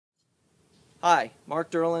Hi,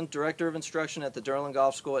 Mark Durland, Director of Instruction at the Durland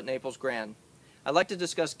Golf School at Naples Grande. I'd like to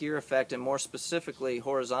discuss gear effect and more specifically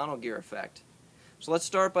horizontal gear effect. So let's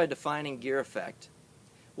start by defining gear effect.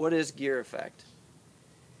 What is gear effect?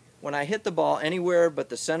 When I hit the ball anywhere but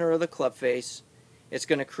the center of the club face, it's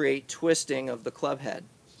going to create twisting of the club head.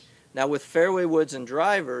 Now with fairway woods and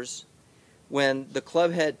drivers, when the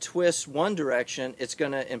club head twists one direction, it's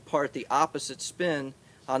going to impart the opposite spin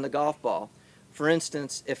on the golf ball. For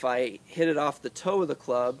instance, if I hit it off the toe of the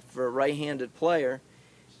club for a right-handed player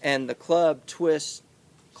and the club twists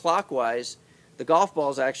clockwise, the golf ball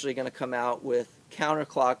is actually going to come out with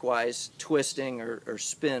counterclockwise twisting, or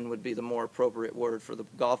spin would be the more appropriate word for the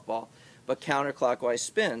golf ball, but counterclockwise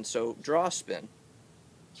spin, so draw spin.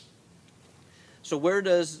 So where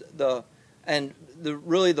does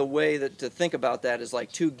really the way to think about that is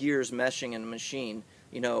like two gears meshing in a machine.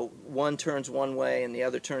 You know, one turns one way and the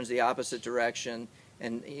other turns the opposite direction,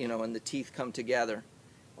 and and the teeth come together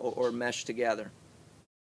or mesh together.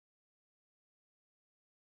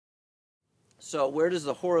 So where does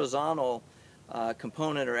the horizontal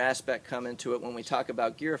component or aspect come into it when we talk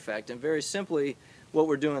about gear effect? And very simply, what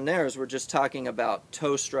we're doing there is we're just talking about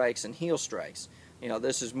toe strikes and heel strikes.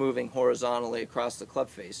 This is moving horizontally across the club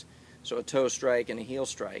face. So a toe strike and a heel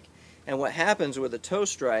strike. And what happens with a toe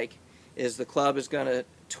strike is the club is going to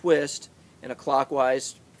twist in a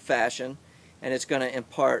clockwise fashion, and it's going to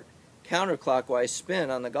impart counterclockwise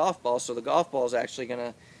spin on the golf ball. So the golf ball is actually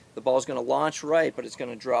the ball's going to launch right, but it's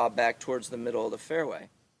going to draw back towards the middle of the fairway.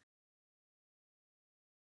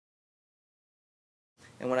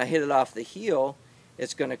 And when I hit it off the heel,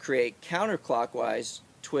 it's going to create counterclockwise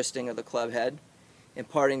twisting of the club head,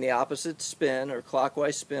 imparting the opposite spin or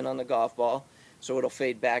clockwise spin on the golf ball, so it'll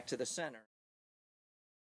fade back to the center.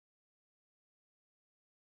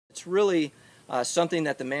 It's really something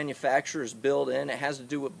that the manufacturers build in. It has to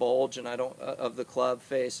do with bulge and of the club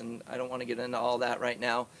face, and I don't want to get into all that right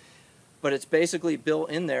now. But it's basically built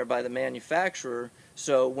in there by the manufacturer,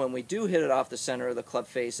 so when we do hit it off the center of the club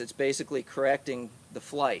face, it's basically correcting the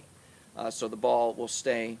flight, so the ball will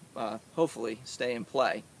hopefully stay in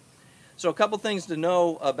play. So a couple things to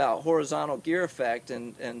know about horizontal gear effect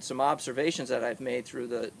and some observations that I've made through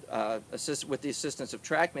with the assistance of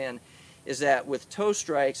TrackMan is that with toe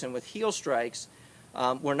strikes and with heel strikes,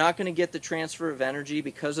 we're not going to get the transfer of energy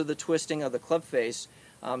because of the twisting of the club face.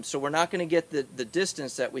 So we're not going to get the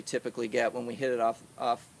distance that we typically get when we hit it off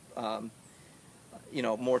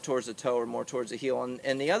more towards the toe or more towards the heel.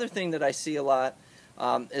 And the other thing that I see a lot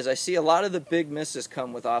is I see a lot of the big misses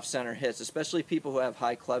come with off-center hits, especially people who have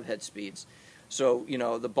high club head speeds. So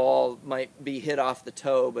the ball might be hit off the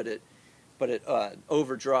toe, but it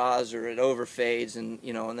overdraws or it overfades, and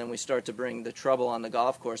then we start to bring the trouble on the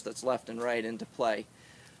golf course that's left and right into play.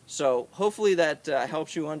 So hopefully that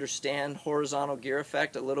helps you understand horizontal gear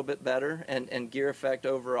effect a little bit better and gear effect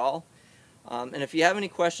overall. And if you have any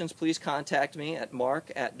questions, please contact me at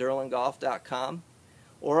mark@durlandgolf.com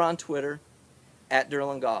or on Twitter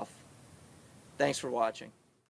 @DurlandGolf. Thanks for watching.